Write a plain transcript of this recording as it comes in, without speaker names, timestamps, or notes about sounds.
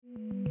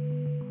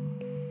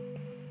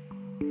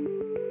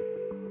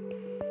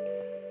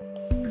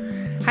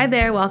Hi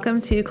there,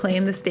 welcome to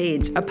Claim the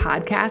Stage, a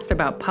podcast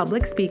about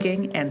public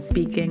speaking and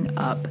speaking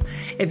up.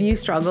 If you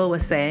struggle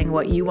with saying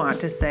what you want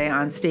to say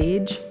on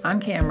stage,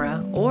 on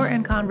camera, or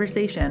in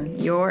conversation,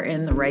 you're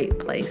in the right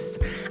place.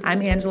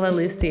 I'm Angela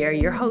Lucier,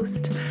 your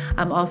host.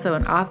 I'm also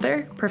an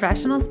author,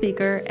 professional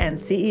speaker, and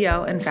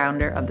CEO and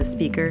founder of the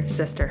Speaker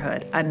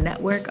Sisterhood, a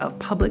network of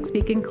public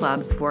speaking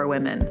clubs for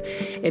women.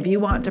 If you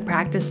want to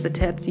practice the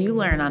tips you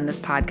learn on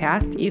this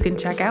podcast, you can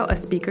check out a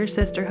Speaker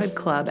Sisterhood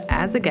club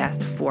as a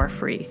guest for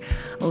free.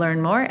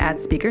 Learn more at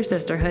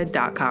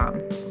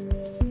speakersisterhood.com.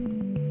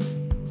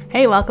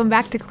 Hey, welcome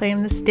back to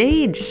Claim the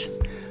Stage.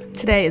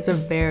 Today is a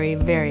very,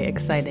 very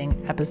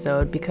exciting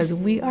episode because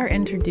we are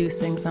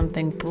introducing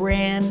something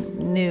brand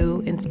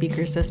new in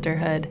Speaker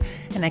Sisterhood,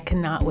 and I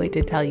cannot wait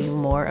to tell you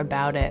more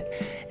about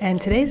it. And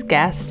today's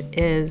guest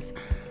is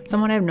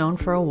someone I've known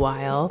for a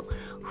while,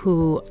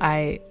 who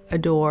I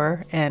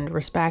adore and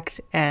respect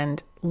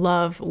and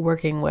love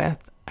working with.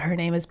 Her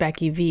name is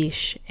Becky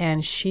Visch,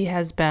 and she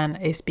has been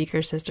a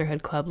Speaker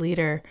Sisterhood Club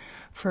leader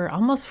for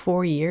almost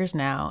 4 years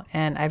now,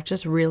 and I've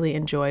just really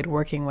enjoyed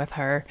working with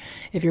her.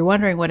 If you're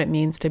wondering what it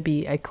means to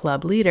be a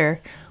club leader,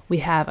 we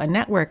have a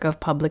network of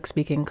public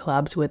speaking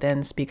clubs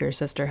within Speaker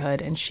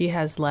Sisterhood, and she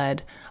has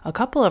led a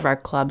couple of our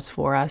clubs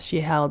for us.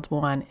 She held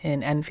one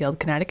in Enfield,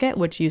 Connecticut,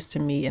 which used to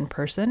meet in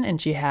person, and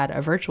she had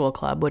a virtual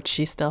club, which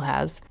she still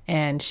has,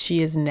 and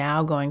she is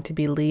now going to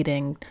be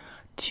leading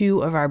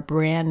 2 of our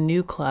brand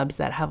new clubs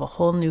that have a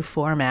whole new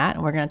format,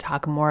 and we're going to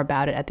talk more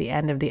about it at the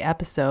end of the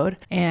episode.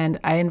 And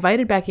I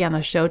invited Becky on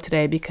the show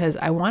today because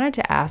I wanted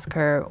to ask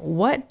her,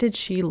 what did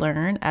she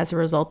learn as a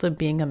result of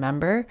being a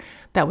member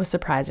that was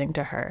surprising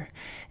to her?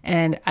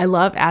 And I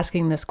love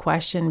asking this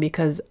question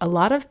because a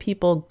lot of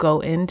people go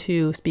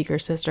into Speaker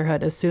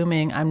Sisterhood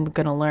assuming I'm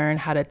going to learn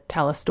how to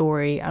tell a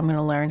story, I'm going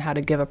to learn how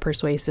to give a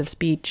persuasive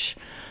speech,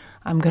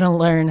 I'm going to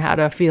learn how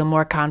to feel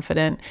more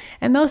confident.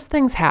 And those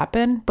things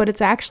happen, but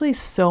it's actually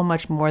so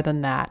much more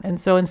than that.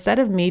 And so instead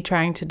of me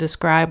trying to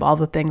describe all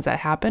the things that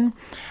happen,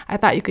 I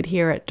thought you could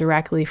hear it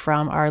directly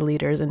from our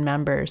leaders and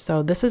members.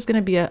 So this is going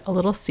to be a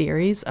little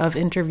series of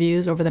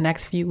interviews over the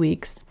next few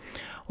weeks,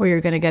 where you're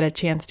going to get a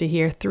chance to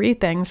hear 3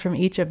 things from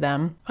each of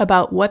them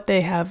about what they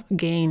have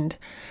gained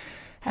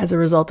as a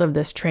result of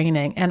this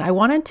training. And I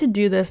wanted to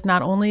do this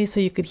not only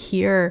so you could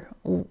hear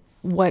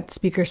what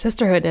Speaker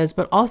Sisterhood is,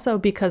 but also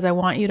because I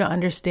want you to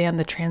understand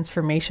the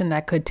transformation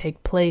that could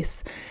take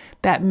place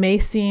that may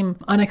seem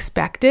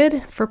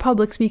unexpected for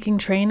public speaking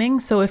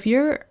training. So if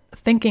you're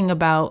thinking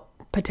about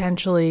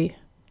potentially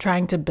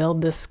trying to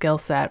build this skill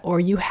set, or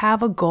you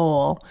have a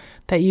goal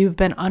that you've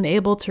been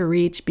unable to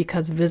reach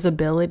because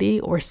visibility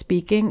or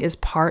speaking is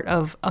part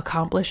of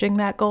accomplishing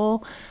that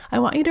goal, I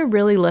want you to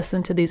really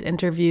listen to these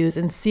interviews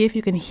and see if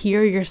you can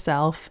hear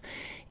yourself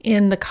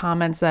in the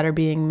comments that are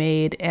being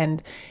made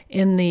and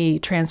in the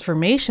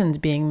transformations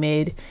being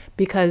made,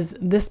 because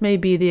this may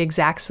be the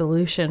exact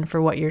solution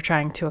for what you're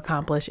trying to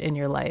accomplish in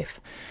your life.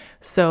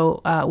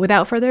 So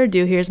without further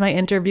ado, here's my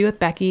interview with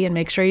Becky, and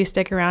make sure you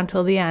stick around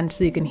till the end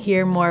so you can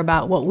hear more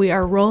about what we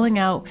are rolling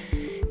out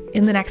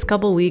in the next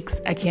couple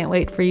weeks. I can't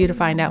wait for you to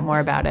find out more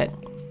about it.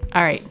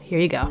 All right, here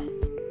you go.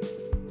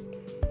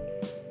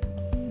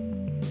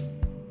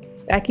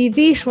 Becky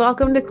Visch,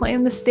 welcome to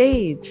Claim the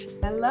Stage.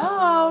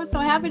 Hello, so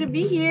happy to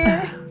be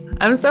here.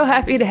 I'm so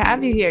happy to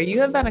have you here. You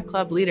have been a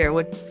club leader,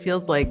 what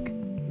feels like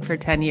for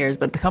 10 years,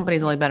 but the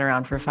company's only been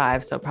around for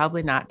 5, so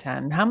probably not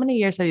 10. How many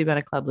years have you been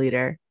a club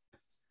leader?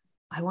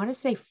 I want to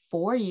say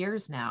 4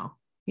 years now.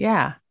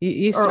 Yeah,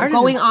 you started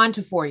going on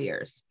to 4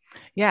 years.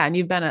 Yeah, and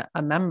you've been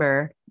a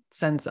member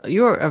since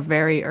you were a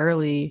very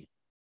early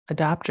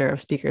adopter of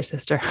Speaker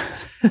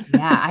Sisterhood.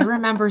 Yeah, I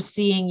remember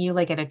seeing you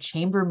like at a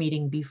chamber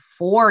meeting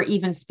before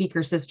even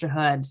Speaker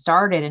Sisterhood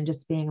started, and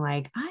just being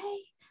like,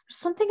 there's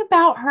something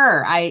about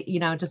her. I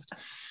just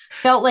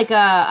felt like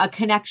a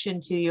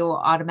connection to you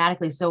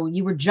automatically. So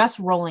you were just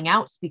rolling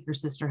out Speaker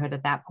Sisterhood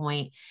at that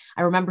point.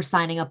 I remember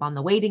signing up on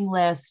the waiting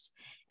list,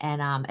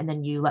 and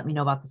then you let me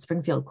know about the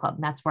Springfield Club,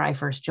 and that's where I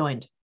first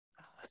joined.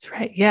 That's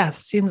right. Yeah.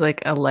 Seems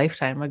like a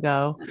lifetime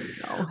ago.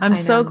 I'm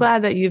so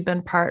glad that you've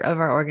been part of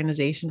our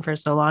organization for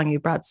so long. You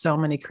brought so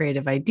many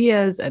creative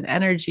ideas and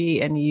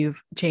energy, and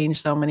you've changed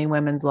so many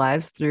women's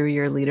lives through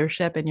your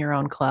leadership in your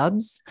own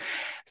clubs.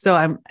 So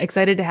I'm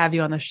excited to have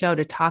you on the show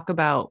to talk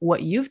about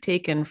what you've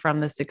taken from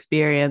this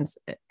experience,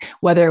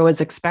 whether it was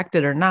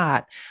expected or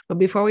not. But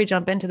before we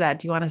jump into that,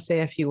 do you want to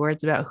say a few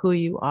words about who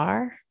you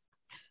are?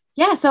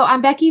 Yeah. So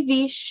I'm Becky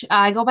Visch.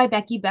 I go by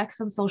Becky Bex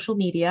on social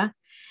media.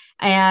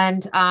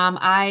 And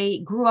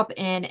I grew up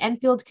in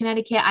Enfield,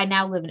 Connecticut. I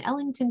now live in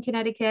Ellington,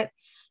 Connecticut,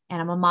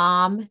 and I'm a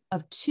mom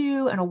of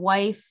 2 and a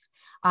wife.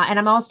 And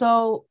I'm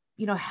also,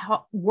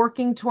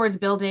 working towards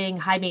building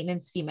High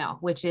Maintenance Female,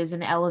 which is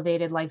an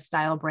elevated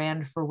lifestyle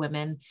brand for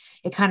women.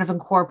 It kind of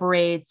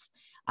incorporates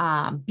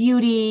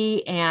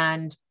beauty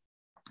and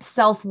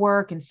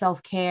self-work and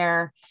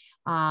self-care.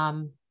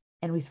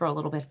 and we throw a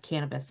little bit of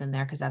cannabis in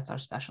there because that's our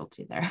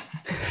specialty there.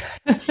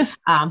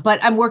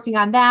 But I'm working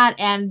on that,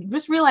 and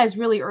just realized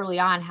really early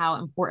on how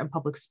important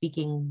public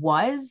speaking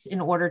was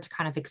in order to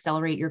kind of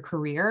accelerate your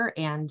career.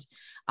 And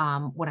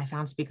when I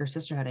found Speaker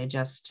Sisterhood, I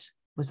just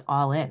was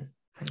all in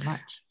pretty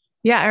much.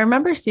 Yeah, I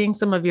remember seeing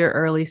some of your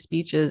early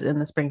speeches in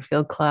the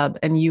Springfield Club,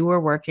 and you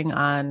were working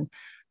on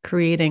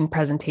creating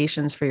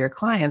presentations for your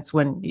clients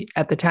when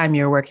at the time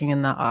you were working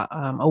in the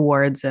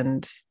awards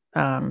and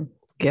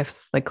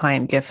gifts, like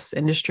client gifts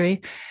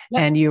industry.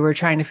 Yep. And you were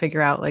trying to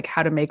figure out like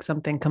how to make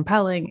something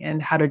compelling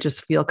and how to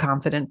just feel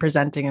confident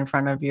presenting in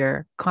front of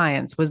your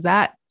clients. Was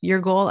that your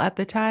goal at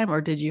the time,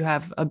 or did you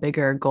have a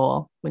bigger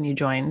goal when you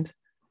joined?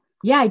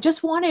 Yeah, I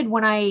just wanted,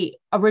 when I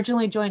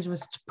originally joined,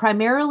 was to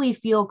primarily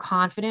feel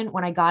confident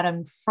when I got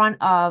in front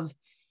of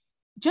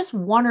just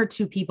one or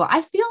two people.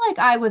 I feel like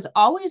I was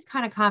always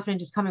kind of confident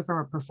just coming from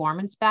a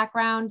performance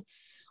background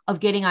of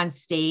getting on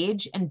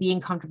stage and being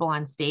comfortable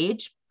on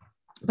stage.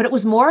 But it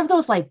was more of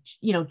those like,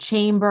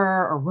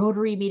 chamber or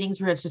Rotary meetings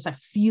where it's just a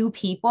few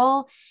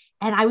people.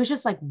 And I was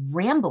just like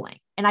rambling,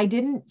 and I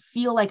didn't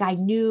feel like I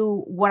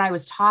knew what I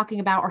was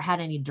talking about or had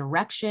any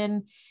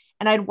direction.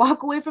 And I'd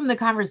walk away from the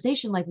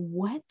conversation like,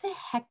 what the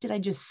heck did I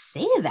just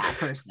say to that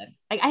person?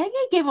 Like, I think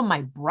I gave them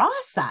my bra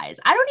size.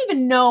 I don't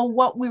even know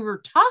what we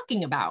were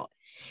talking about.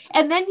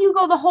 And then you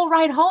go the whole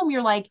ride home,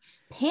 you're like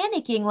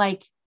panicking,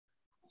 like,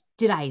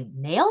 did I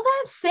nail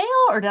that sale,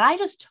 or did I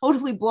just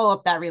totally blow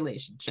up that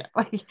relationship?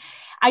 Like,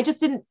 I just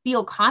didn't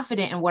feel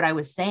confident in what I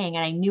was saying.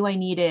 And I knew I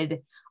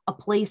needed a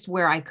place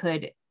where I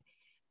could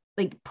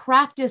like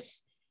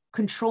practice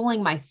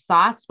controlling my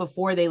thoughts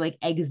before they like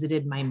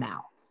exited my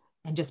mouth,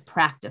 and just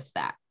practice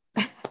that.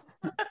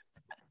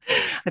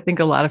 I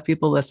think a lot of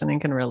people listening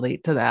can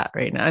relate to that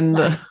right now. And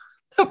the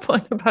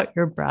point about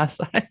your bra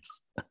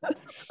size.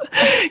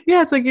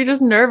 Yeah, it's like you're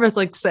just nervous,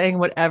 like saying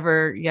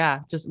whatever.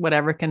 Yeah, just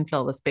whatever can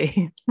fill the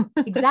space.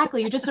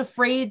 Exactly. You're just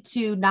afraid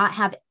to not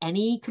have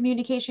any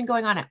communication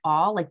going on at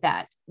all, like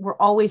that. We're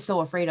always so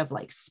afraid of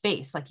like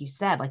space, like you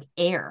said, like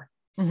air.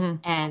 Mm-hmm.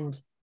 And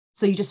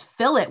so you just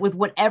fill it with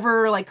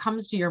whatever like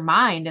comes to your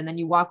mind. And then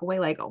you walk away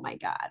like, oh my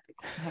God,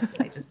 what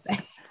did I just say?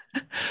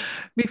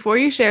 Before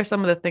you share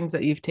some of the things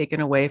that you've taken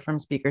away from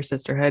Speaker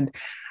Sisterhood,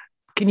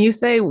 can you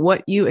say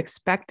what you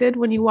expected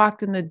when you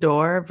walked in the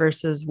door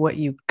versus what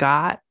you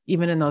got,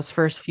 even in those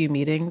first few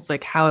meetings,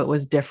 like how it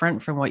was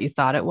different from what you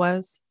thought it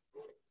was?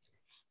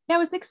 Yeah, I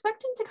was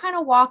expecting to kind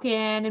of walk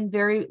in and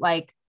very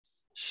like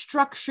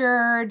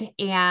structured,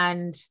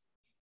 and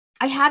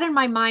I had in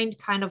my mind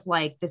kind of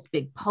like this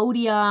big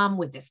podium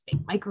with this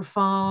big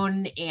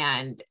microphone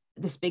and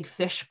this big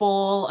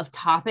fishbowl of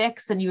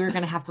topics. And you were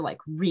going to have to like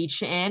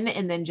reach in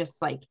and then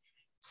just like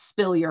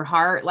spill your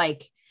heart.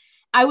 Like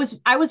I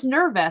was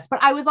nervous,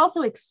 but I was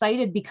also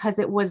excited because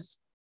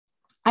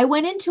I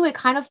went into it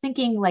kind of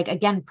thinking like,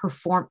 again,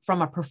 perform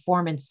from a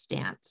performance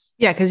stance.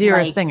 Yeah. Cause you're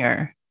like, a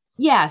singer.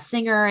 Yeah.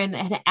 Singer and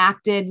had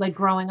acted like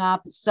growing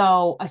up.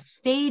 So a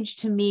stage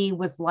to me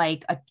was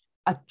like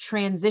a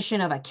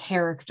transition of a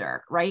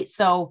character. Right.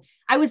 So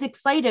I was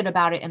excited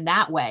about it in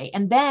that way.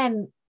 And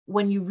then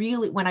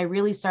when I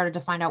really started to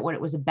find out what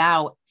it was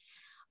about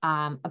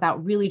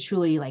really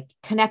truly like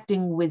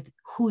connecting with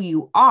who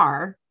you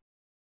are.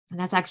 And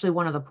that's actually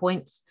one of the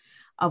points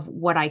of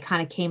what I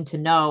kind of came to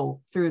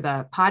know through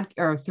the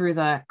through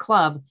the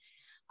club,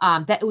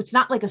 that it's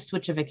not like a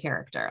switch of a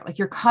character. Like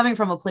you're coming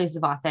from a place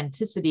of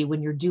authenticity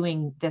when you're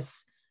doing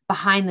this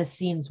behind the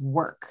scenes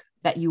work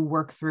that you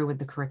work through with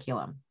the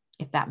curriculum,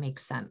 if that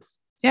makes sense.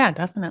 Yeah,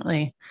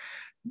 definitely.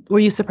 Were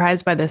you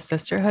surprised by the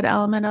sisterhood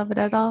element of it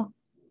at all?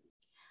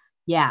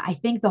 Yeah, I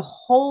think that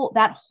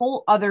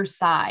whole other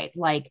side,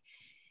 like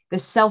the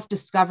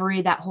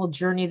self-discovery, that whole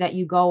journey that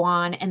you go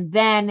on, and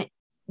then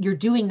you're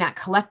doing that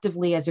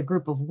collectively as a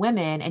group of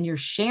women, and you're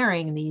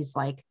sharing these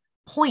like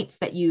points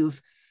that you've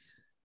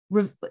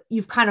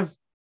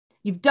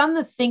done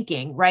the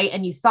thinking, right?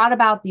 And you thought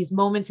about these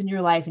moments in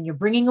your life and you're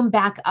bringing them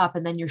back up,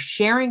 and then you're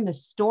sharing the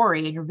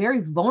story, and you're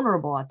very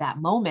vulnerable at that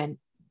moment.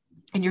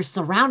 And you're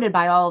surrounded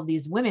by all of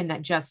these women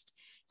that just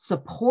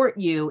support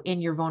you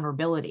in your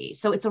vulnerability.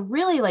 So it's a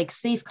really like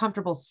safe,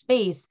 comfortable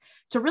space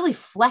to really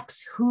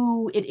flex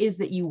who it is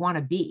that you want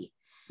to be.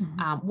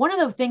 Mm-hmm. One of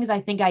the things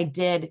I think I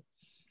did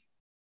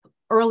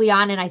early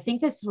on, and I think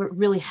that's what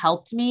really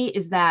helped me,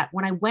 is that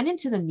when I went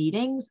into the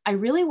meetings, I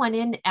really went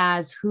in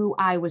as who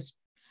I was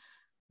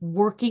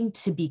working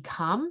to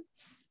become.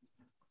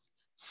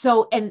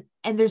 So, and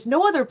there's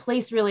no other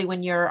place really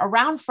when you're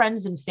around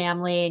friends and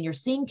family and you're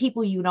seeing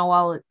people,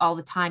 all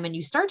the time, and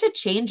you start to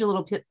change a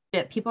little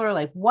bit. People are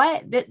like,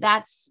 what?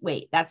 That's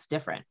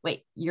different.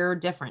 Wait, you're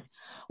different.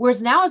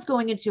 Whereas now I was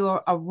going into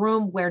a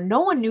room where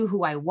no one knew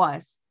who I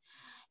was,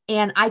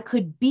 and I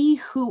could be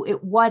who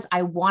it was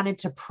I wanted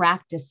to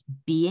practice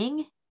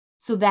being,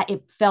 so that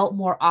it felt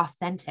more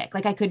authentic.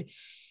 Like I could,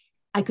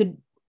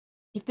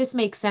 if this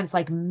makes sense,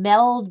 like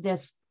meld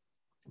this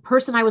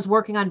person I was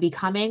working on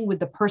becoming with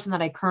the person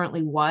that I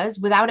currently was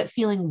without it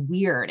feeling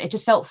weird. It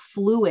just felt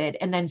fluid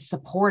and then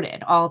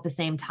supported all at the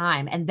same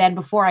time. And then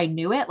before I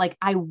knew it, like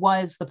I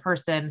was the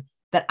person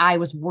that I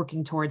was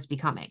working towards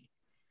becoming.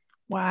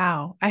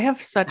 Wow. I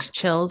have such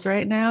chills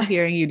right now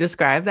hearing you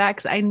describe that,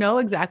 because I know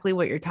exactly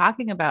what you're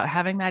talking about,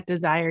 having that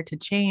desire to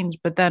change,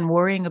 but then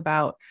worrying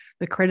about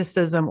the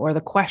criticism or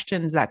the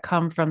questions that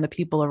come from the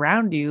people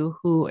around you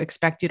who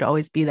expect you to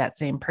always be that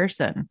same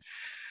person.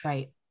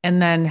 Right. And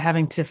then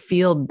having to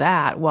field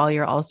that while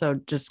you're also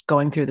just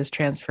going through this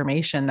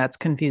transformation that's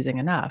confusing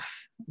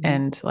enough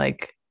and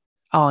like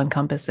all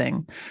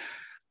encompassing.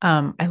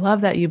 I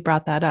love that you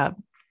brought that up.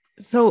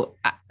 So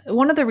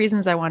one of the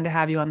reasons I wanted to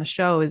have you on the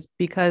show is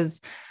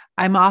because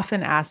I'm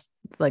often asked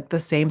like the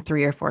same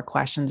 3 or 4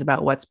 questions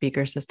about what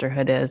speaker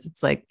sisterhood is.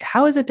 It's like,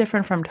 how is it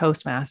different from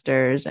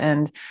Toastmasters?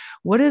 And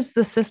what is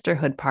the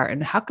sisterhood part?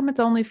 And how come it's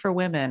only for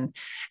women?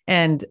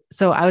 And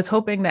so I was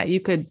hoping that you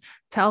could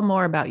tell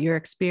more about your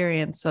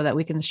experience so that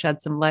we can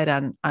shed some light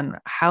on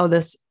how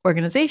this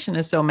organization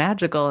is so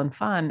magical and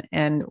fun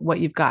and what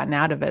you've gotten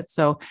out of it.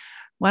 So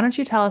why don't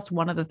you tell us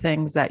one of the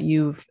things that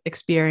you've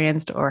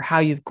experienced or how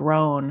you've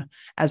grown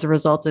as a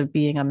result of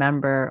being a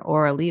member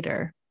or a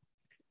leader?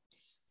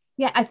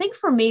 Yeah, I think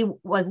for me,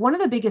 like one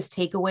of the biggest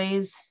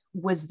takeaways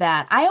was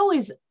that I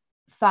always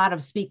thought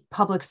of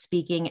public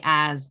speaking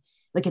as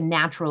like a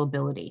natural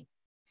ability.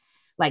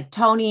 Like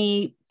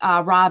Tony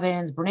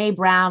Robbins, Brene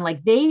Brown,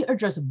 like they are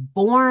just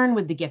born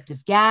with the gift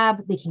of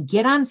gab. They can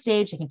get on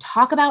stage, they can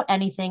talk about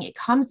anything. It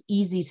comes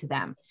easy to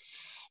them.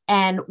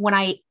 And when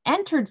I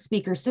entered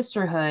Speaker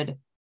Sisterhood,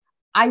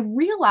 I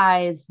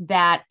realized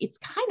that it's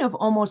kind of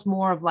almost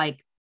more of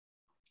like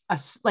a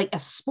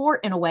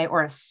sport in a way,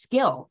 or a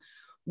skill,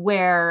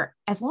 where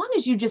as long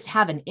as you just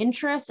have an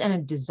interest and a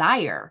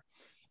desire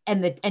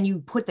and you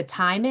put the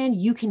time in,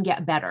 you can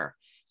get better.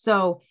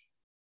 So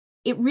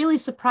it really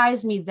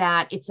surprised me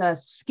that it's a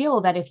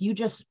skill that if you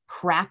just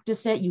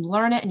practice it, you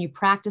learn it and you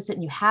practice it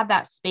and you have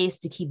that space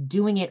to keep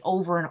doing it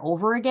over and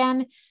over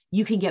again,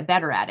 you can get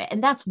better at it.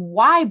 And that's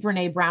why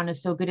Brene Brown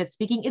is so good at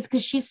speaking, is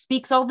because she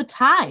speaks all the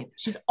time.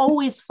 She's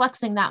always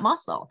flexing that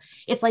muscle.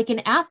 It's like an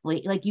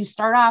athlete. Like you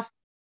start off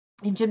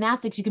in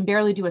gymnastics, you can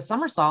barely do a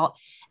somersault.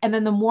 And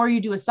then the more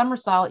you do a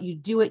somersault, you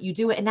do it.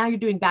 And now you're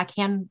doing back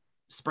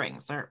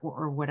handsprings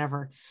or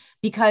whatever,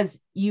 because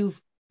you've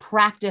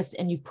practiced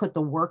and you've put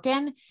the work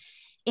in.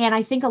 And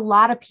I think a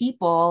lot of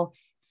people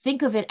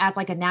think of it as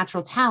like a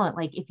natural talent.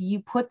 Like if you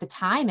put the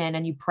time in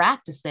and you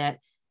practice it,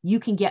 you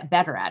can get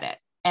better at it.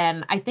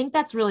 And I think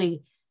that's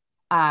really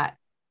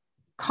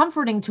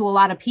comforting to a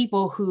lot of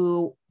people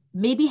who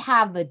maybe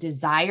have the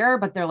desire,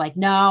 but they're like,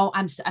 no,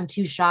 I'm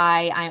too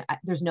shy.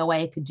 There's no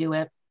way I could do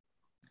it.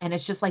 And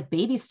it's just like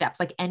baby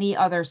steps, like any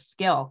other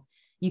skill,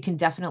 you can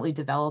definitely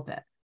develop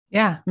it.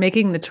 Yeah.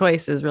 Making the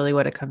choice is really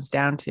what it comes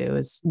down to,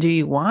 is do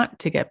you want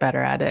to get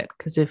better at it?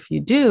 Because if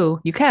you do,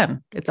 you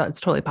can. It's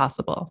totally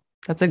possible.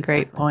 That's a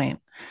great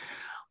point.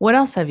 What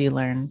else have you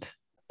learned?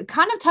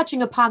 Kind of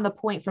touching upon the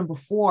point from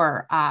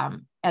before,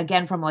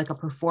 again, from like a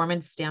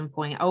performance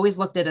standpoint, I always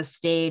looked at a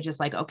stage as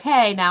like,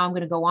 okay, now I'm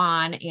going to go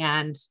on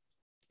and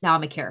now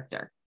I'm a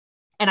character.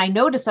 And I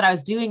noticed that I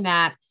was doing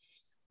that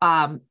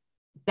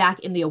back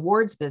in the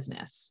awards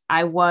business.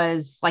 I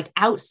was like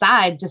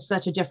outside, just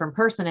such a different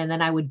person. And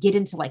then I would get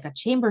into like a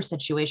chamber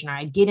situation, or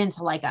I'd get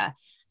into like a,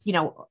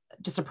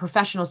 just a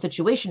professional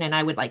situation, and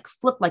I would like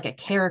flip like a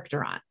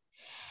character on.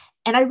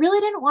 And I really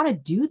didn't want to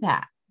do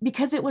that,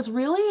 because it was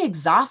really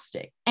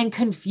exhausting and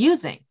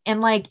confusing. And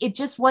like, it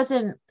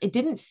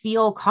didn't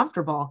feel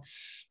comfortable.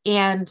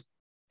 And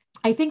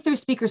I think through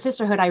Speaker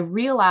Sisterhood, I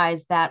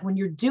realized that when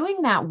you're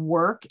doing that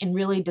work and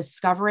really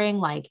discovering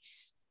like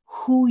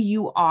who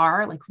you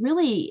are, like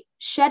really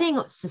shedding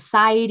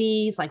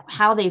societies, like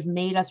how they've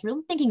made us,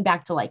 really thinking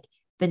back to like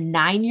the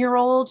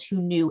 9-year-old who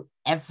knew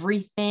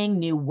everything,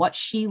 knew what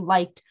she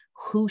liked,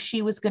 who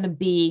she was going to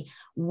be,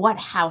 what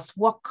house,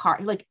 what car,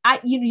 like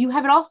you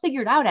have it all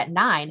figured out at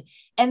 9.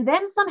 And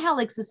then somehow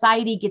like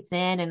society gets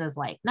in and is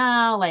like,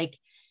 no, like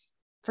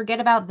forget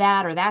about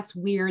that, or that's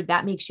weird,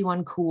 that makes you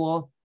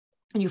uncool.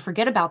 And you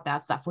forget about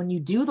that stuff. When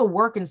you do the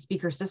work in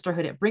Speaker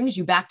Sisterhood, it brings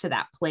you back to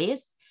that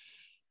place.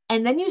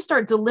 And then you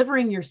start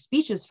delivering your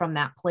speeches from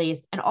that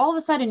place. And all of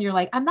a sudden you're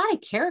like, I'm not a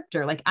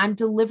character. Like I'm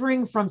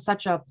delivering from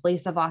such a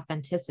place of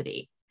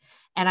authenticity.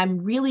 And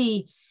I'm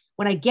really,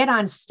 when I get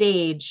on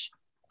stage,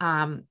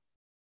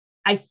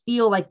 I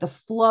feel like the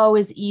flow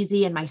is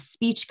easy and my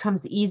speech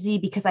comes easy,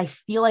 because I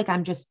feel like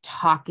I'm just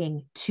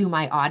talking to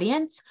my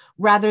audience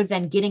rather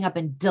than getting up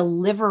and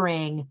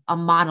delivering a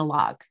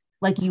monologue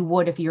like you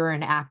would if you were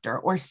an actor,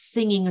 or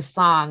singing a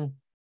song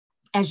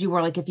as you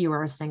were like if you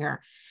were a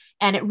singer.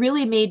 And it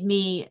really made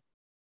me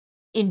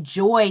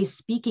enjoy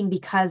speaking,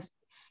 because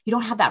you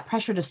don't have that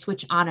pressure to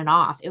switch on and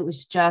off. It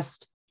was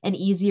just an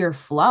easier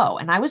flow.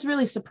 And I was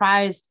really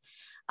surprised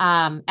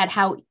at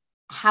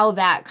how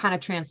that kind of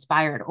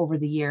transpired over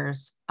the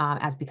years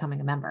as becoming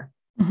a member.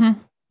 Mm-hmm.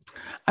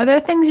 Are there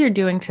things you're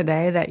doing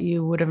today that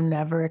you would have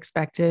never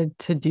expected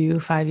to do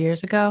 5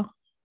 years ago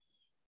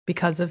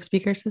because of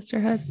Speaker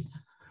Sisterhood?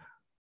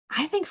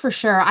 I think for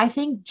sure. I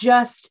think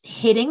just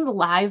hitting the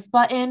live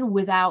button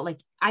without like,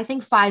 I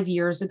think 5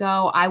 years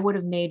ago, I would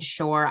have made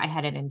sure I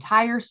had an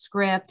entire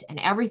script and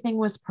everything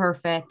was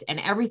perfect and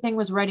everything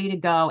was ready to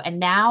go. And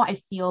now I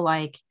feel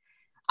like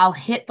I'll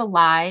hit the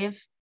live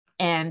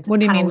and What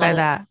do you kind of mean let by it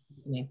that?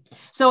 me.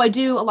 So I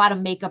do a lot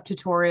of makeup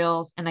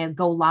tutorials and I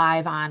go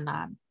live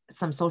on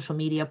some social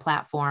media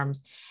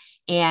platforms.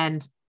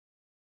 And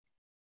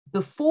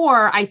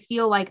before, I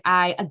feel like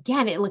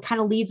again, it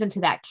kind of leads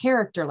into that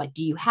character. Like,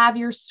 do you have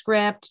your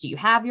script? Do you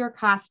have your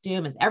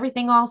costume? Is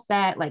everything all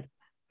set? Like,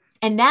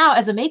 and now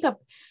as a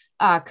makeup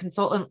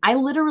consultant, I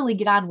literally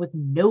get on with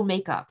no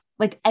makeup,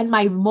 like in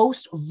my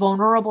most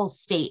vulnerable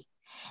state.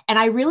 And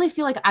I really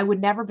feel like I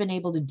would never been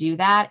able to do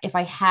that if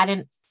I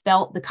hadn't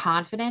felt the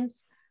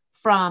confidence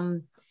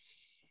from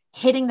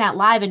hitting that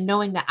live and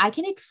knowing that I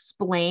can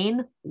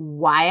explain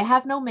why I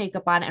have no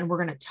makeup on and we're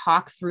going to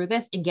talk through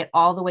this and get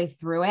all the way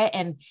through it.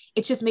 And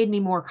it just made me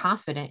more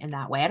confident in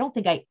that way. I don't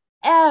think I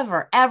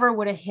ever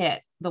would have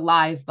hit the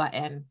live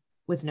button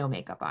with no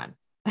makeup on.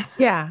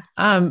 Yeah.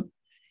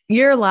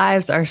 Your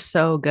lives are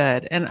so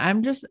good. And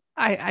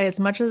I, as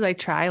much as I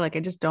try, like, I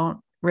just don't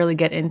really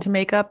get into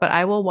makeup, but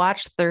I will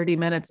watch 30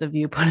 minutes of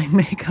you putting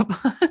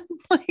makeup on.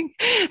 Like,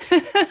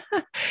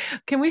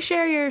 can we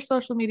share your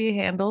social media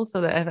handles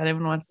so that if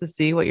anyone wants to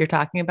see what you're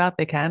talking about,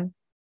 they can?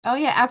 Oh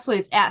yeah,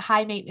 absolutely. It's at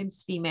High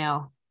Maintenance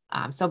Female.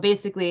 So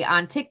basically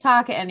on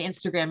TikTok and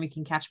Instagram, you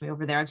can catch me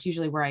over there. It's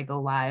usually where I go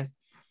live.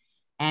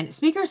 And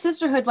Speaker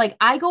Sisterhood, like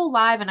I go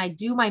live and I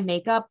do my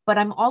makeup, but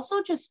I'm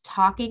also just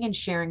talking and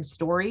sharing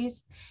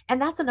stories.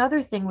 And that's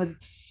another thing with,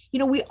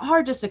 we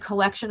are just a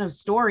collection of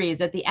stories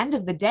at the end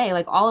of the day,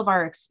 like all of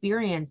our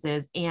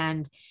experiences.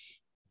 And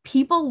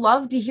people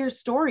love to hear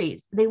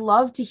stories. They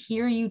love to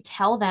hear you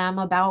tell them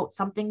about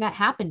something that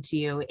happened to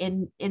you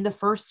in the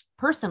first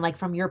person, like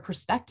from your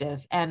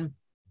perspective. And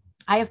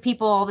I have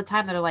people all the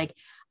time that are like,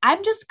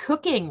 I'm just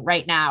cooking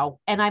right now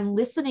and I'm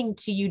listening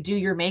to you do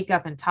your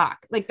makeup and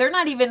talk. Like they're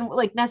not even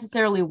like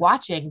necessarily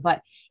watching,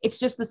 but it's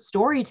just the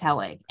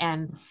storytelling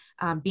and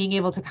being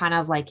able to kind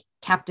of like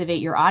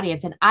captivate your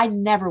audience. And I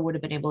never would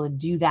have been able to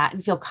do that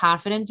and feel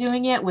confident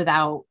doing it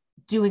without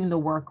doing the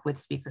work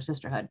with Speaker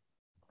Sisterhood.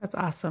 That's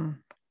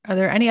awesome. Are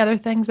there any other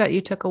things that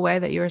you took away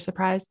that you were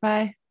surprised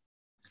by?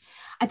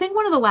 I think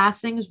one of the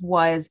last things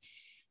was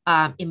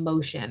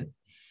emotion.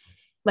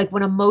 Like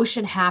when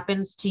emotion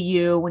happens to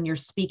you when you're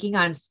speaking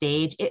on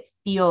stage, it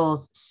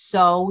feels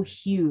so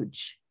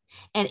huge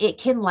and it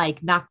can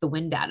like knock the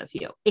wind out of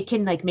you. It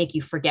can like make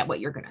you forget what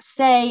you're going to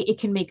say. It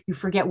can make you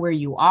forget where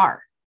you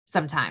are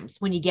sometimes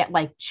when you get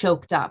like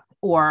choked up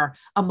or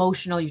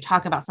emotional. You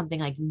talk about something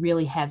like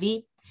really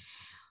heavy.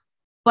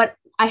 But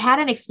I had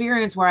an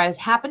experience where I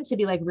happened to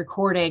be like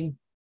recording.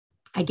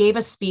 I gave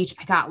a speech.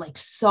 I got like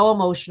so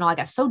emotional. I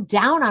got so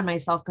down on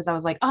myself because I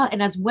was like, oh,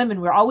 and as women,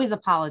 we're always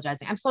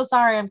apologizing. I'm so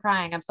sorry. I'm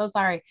crying. I'm so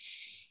sorry.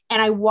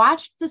 And I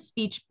watched the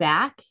speech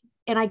back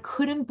and I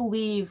couldn't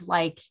believe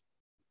like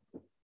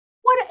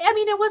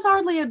it was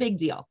hardly a big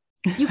deal.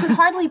 You could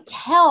hardly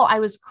tell I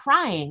was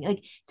crying.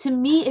 Like to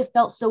me, it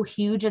felt so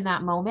huge in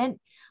that moment.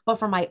 But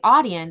for my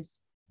audience,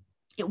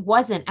 it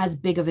wasn't as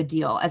big of a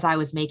deal as I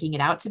was making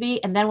it out to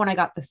be. And then when I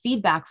got the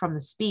feedback from the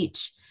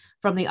speech,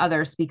 from the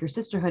other Speaker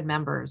Sisterhood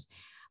members,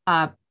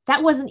 that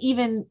wasn't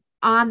even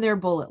on their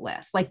bullet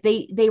list. Like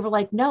they were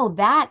like, no,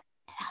 that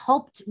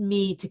helped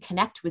me to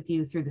connect with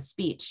you through the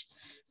speech.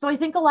 So I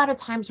think a lot of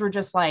times we're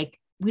just like,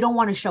 we don't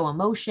want to show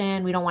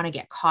emotion. We don't want to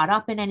get caught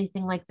up in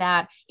anything like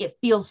that. It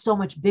feels so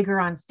much bigger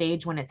on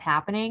stage when it's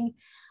happening.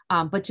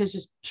 But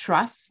just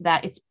trust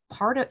that it's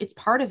part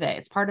of it.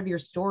 It's part of your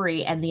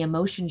story. And the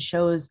emotion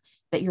shows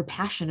that you're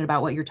passionate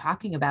about what you're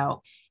talking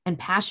about. And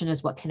passion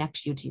is what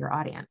connects you to your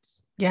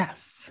audience.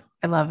 Yes,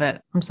 I love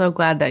it. I'm so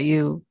glad that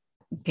you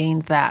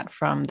gained that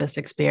from this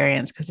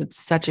experience because it's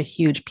such a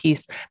huge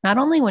piece, not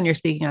only when you're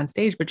speaking on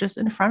stage, but just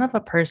in front of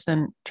a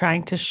person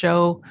trying to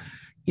show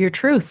your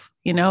truth,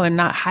 and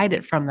not hide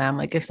it from them.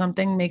 Like if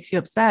something makes you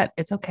upset,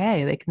 it's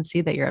okay. They can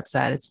see that you're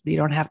upset. You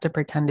don't have to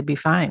pretend to be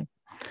fine.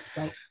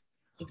 Right.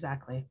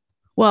 Exactly.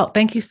 Well,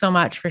 thank you so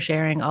much for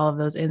sharing all of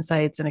those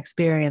insights and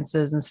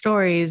experiences and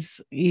stories.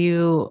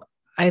 You,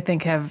 I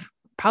think, have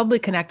probably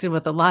connected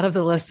with a lot of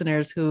the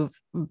listeners who've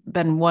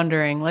been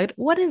wondering, like,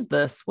 what is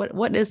this?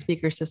 What is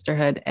Speaker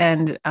Sisterhood?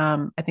 And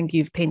I think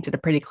you've painted a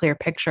pretty clear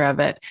picture of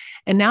it.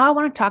 And now I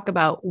want to talk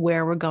about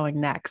where we're going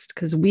next,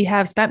 because we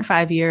have spent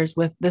 5 years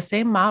with the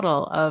same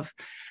model of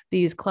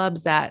these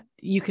clubs that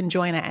you can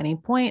join at any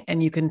point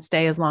and you can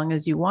stay as long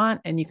as you want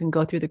and you can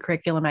go through the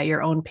curriculum at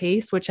your own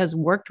pace, which has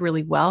worked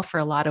really well for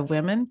a lot of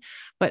women.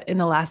 But in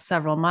the last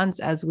several months,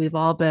 as we've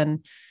all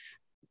been,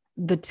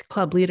 the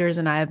club leaders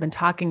and I have been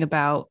talking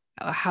about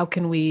how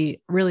can we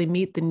really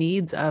meet the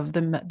needs of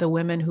the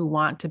women who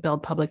want to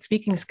build public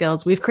speaking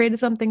skills, we've created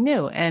something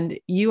new. And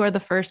you are the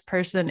first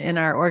person in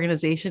our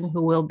organization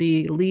who will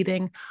be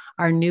leading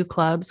our new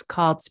clubs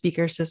called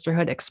Speaker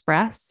Sisterhood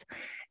Express.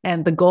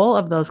 And the goal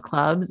of those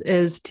clubs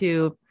is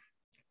to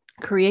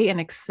create an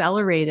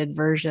accelerated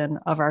version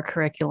of our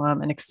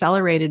curriculum, an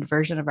accelerated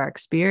version of our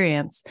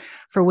experience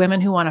for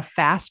women who want to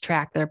fast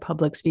track their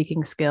public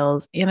speaking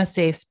skills in a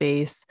safe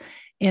space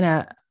in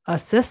a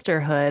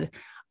sisterhood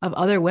of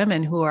other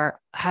women who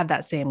have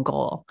that same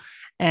goal.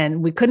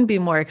 And we couldn't be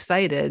more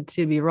excited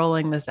to be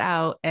rolling this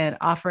out and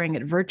offering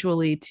it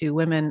virtually to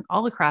women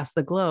all across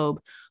the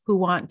globe who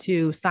want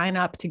to sign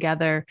up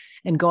together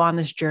and go on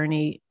this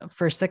journey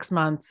for 6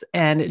 months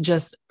and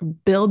just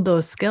build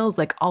those skills,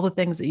 like all the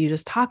things that you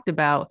just talked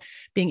about,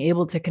 being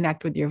able to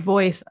connect with your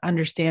voice,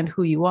 understand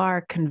who you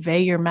are,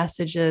 convey your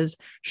messages,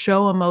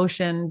 show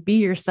emotion, be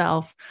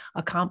yourself,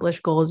 accomplish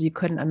goals you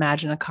couldn't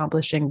imagine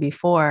accomplishing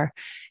before.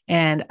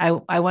 And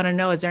I want to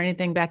know, is there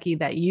anything, Becky,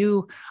 that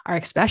you are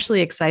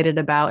especially excited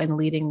about in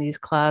leading these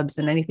clubs,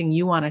 and anything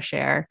you want to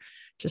share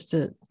just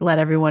to let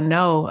everyone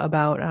know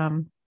about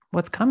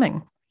what's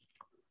coming?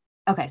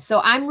 Okay, so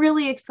I'm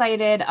really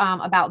excited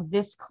about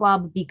this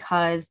club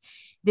because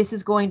this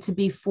is going to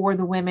be for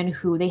the women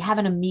who they have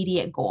an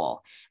immediate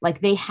goal.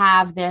 Like they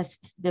have this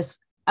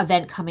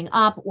event coming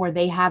up, or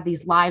they have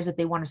these lives that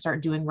they want to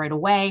start doing right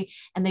away,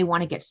 and they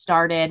want to get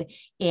started,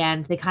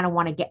 and they kind of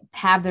want to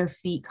have their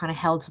feet kind of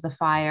held to the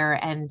fire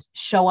and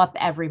show up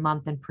every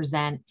month and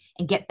present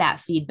and get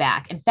that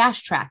feedback and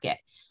fast track it.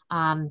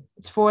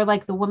 It's for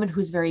like the woman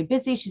who's very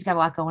busy. She's got a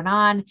lot going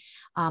on.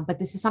 But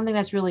this is something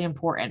that's really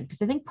important,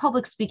 because I think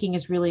public speaking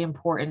is really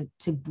important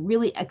to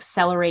really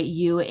accelerate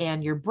you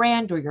and your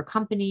brand or your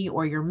company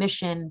or your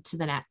mission to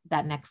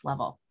that next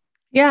level.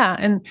 Yeah.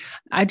 And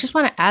I just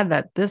want to add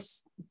that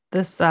this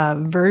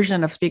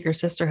version of Speaker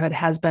Sisterhood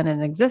has been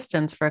in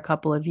existence for a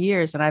couple of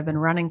years, and I've been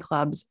running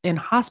clubs in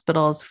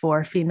hospitals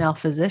for female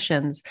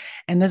physicians.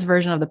 And this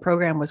version of the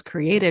program was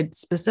created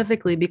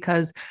specifically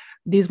because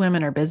these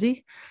women are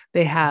busy.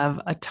 They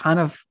have a ton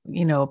of,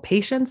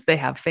 patients, they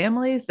have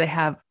families, they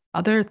have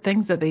other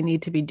things that they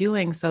need to be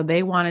doing. So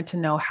they wanted to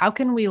know, how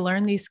can we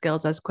learn these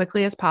skills as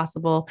quickly as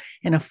possible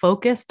in a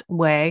focused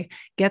way,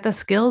 get the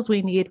skills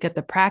we need, get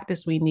the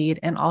practice we need,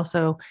 and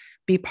also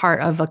be part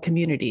of a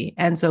community.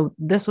 And so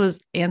this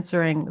was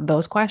answering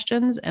those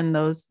questions, and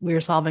we were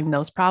solving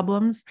those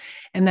problems.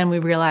 And then we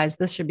realized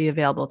this should be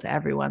available to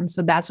everyone.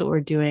 So that's what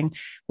we're doing.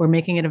 We're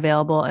making it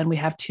available. And we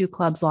have 2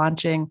 clubs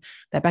launching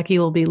that Becky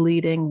will be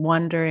leading,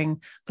 one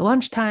during the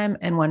lunchtime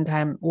and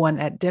one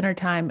at dinner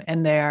time.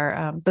 And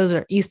those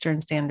are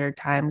Eastern Standard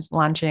Times,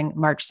 launching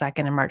March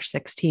 2nd and March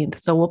 16th.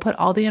 So we'll put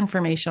all the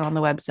information on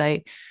the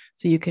website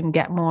so you can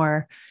get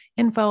more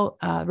info.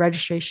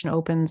 Registration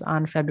opens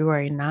on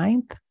February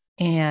 9th.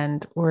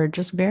 And we're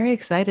just very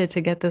excited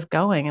to get this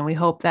going. And we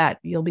hope that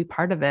you'll be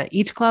part of it.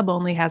 Each club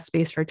only has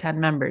space for 10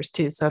 members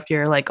too. So if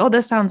you're like, oh,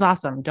 this sounds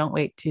awesome, don't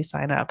wait to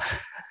sign up.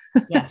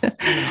 Yes,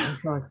 I'm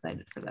so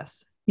excited for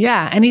this.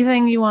 Yeah.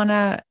 Anything you want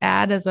to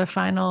add as a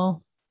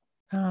final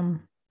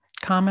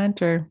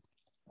comment, or?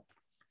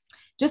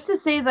 Just to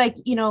say, like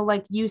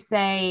you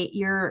say,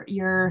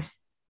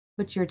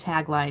 what's your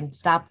tagline?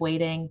 Stop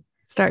waiting.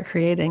 Start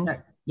creating.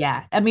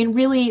 Yeah. I mean,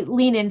 really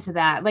lean into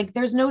that. Like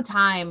there's no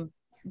time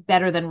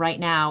better than right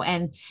now.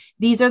 And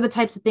these are the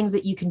types of things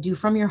that you can do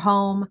from your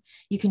home.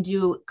 You can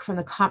do from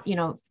the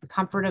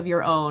comfort of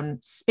your own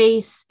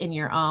space, in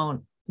your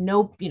own,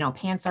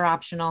 pants are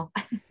optional.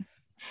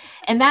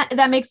 And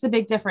that makes the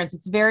big difference.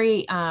 It's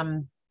very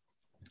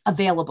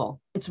available.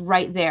 It's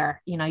right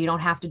there. You don't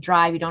have to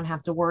drive. You don't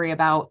have to worry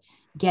about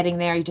getting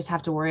there. You just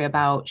have to worry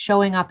about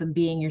showing up and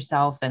being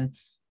yourself and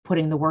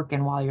putting the work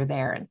in while you're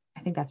there. And I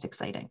think that's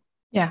exciting.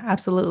 Yeah,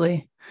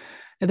 absolutely.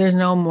 There's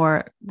no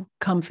more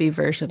comfy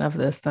version of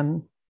this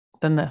than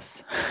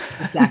this.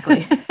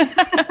 Exactly.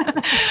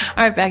 All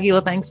right, Becky.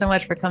 Well, thanks so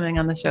much for coming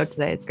on the show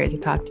today. It's great to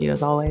talk to you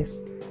as always.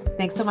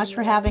 Thanks so much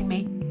for having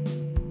me.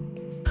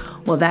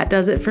 Well, that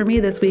does it for me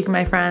this week,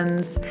 my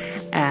friends.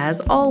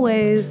 As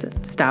always,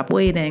 stop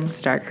waiting,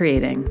 start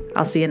creating.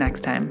 I'll see you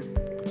next time.